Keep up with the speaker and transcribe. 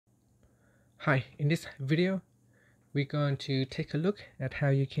Hi, in this video, we're going to take a look at how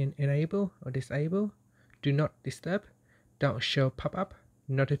you can enable or disable Do Not Disturb, Don't Show Pop-up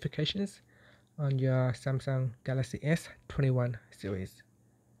notifications on your Samsung Galaxy S21 series.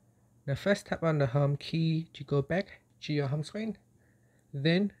 Now first tap on the home key to go back to your home screen.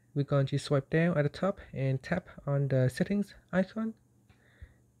 Then we're going to swipe down at the top and tap on the settings icon.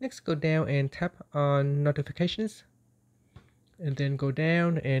 Next go down and tap on notifications. And then go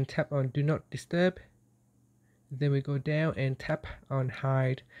down and tap on Do Not Disturb. Then we go down and tap on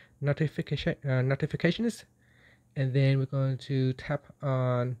hide notifications, and then we're going to tap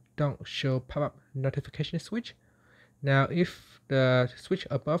on don't show pop-up notification switch. Now if the switch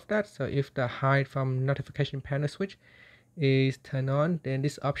above that, so if the hide from notification panel switch is turned on, then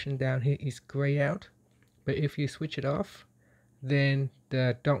this option down here is gray out. But if you switch it off, then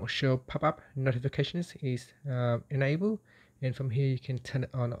the don't show pop-up notifications is enabled, and from here you can turn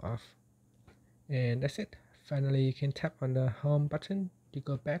it on or off. And that's it. Finally, you can tap on the home button to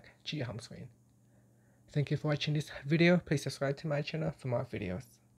go back to your home screen. Thank you for watching this video. Please subscribe to my channel for more videos.